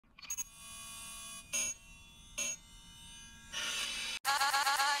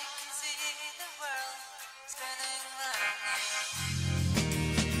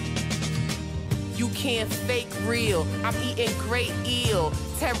can't fake real. I'm eating great eel.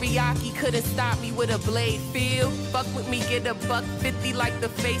 Teriyaki couldn't stop me with a blade feel. Fuck with me, get $1.50 like the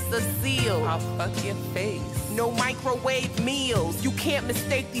face of seal. I'll fuck your face. No microwave meals. You can't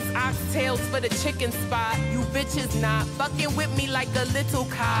mistake these oxtails for the chicken spot. You bitches not fucking with me like a little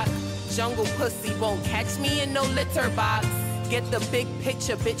cock. Jungle pussy won't catch me in no litter box. Get the big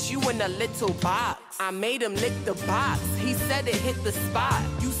picture, bitch, you in a little box. I made him lick the box, he said it hit the spot.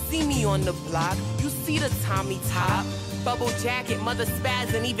 You see me on the block, you see the Tommy top. Bubble jacket, mother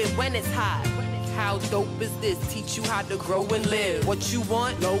spazzing even when it's hot. How dope is this? Teach you how to grow and live. What you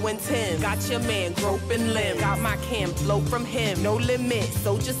want? Low and Tim. Got your man groping limb. Got my can flow from him. No limit,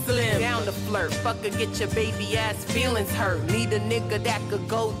 Soldier Slim. Down to flirt. Fucker, get your baby ass feelings hurt. Need a nigga that could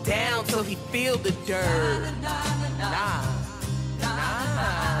go down till he feel the dirt. Nah.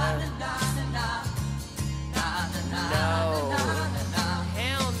 No.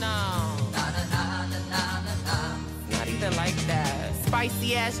 Hell no. Not even like that.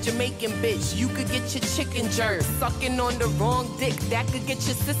 Spicy ass Jamaican bitch, you could get your chicken jerk. Sucking on the wrong dick, that could get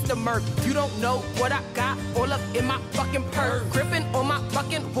your sister murked. You don't know what I got all up in my fucking purse. Gripping on my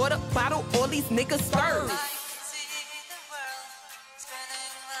fucking water bottle, all these niggas stirred.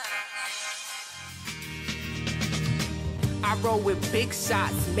 I roll with big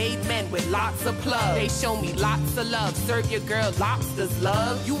shots, made men with lots of plugs. They show me lots of love, serve your girl lobsters,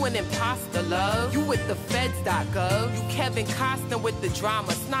 love. You an imposter, love. You with the feds.gov. You Kevin Costner with the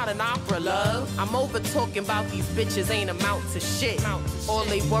drama, it's not an opera, love. I'm over talking about these bitches ain't amount to shit. All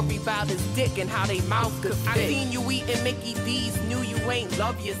they worry about is dick and how they mouth could fit. I seen you eating Mickey D's, knew you ain't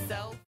love yourself.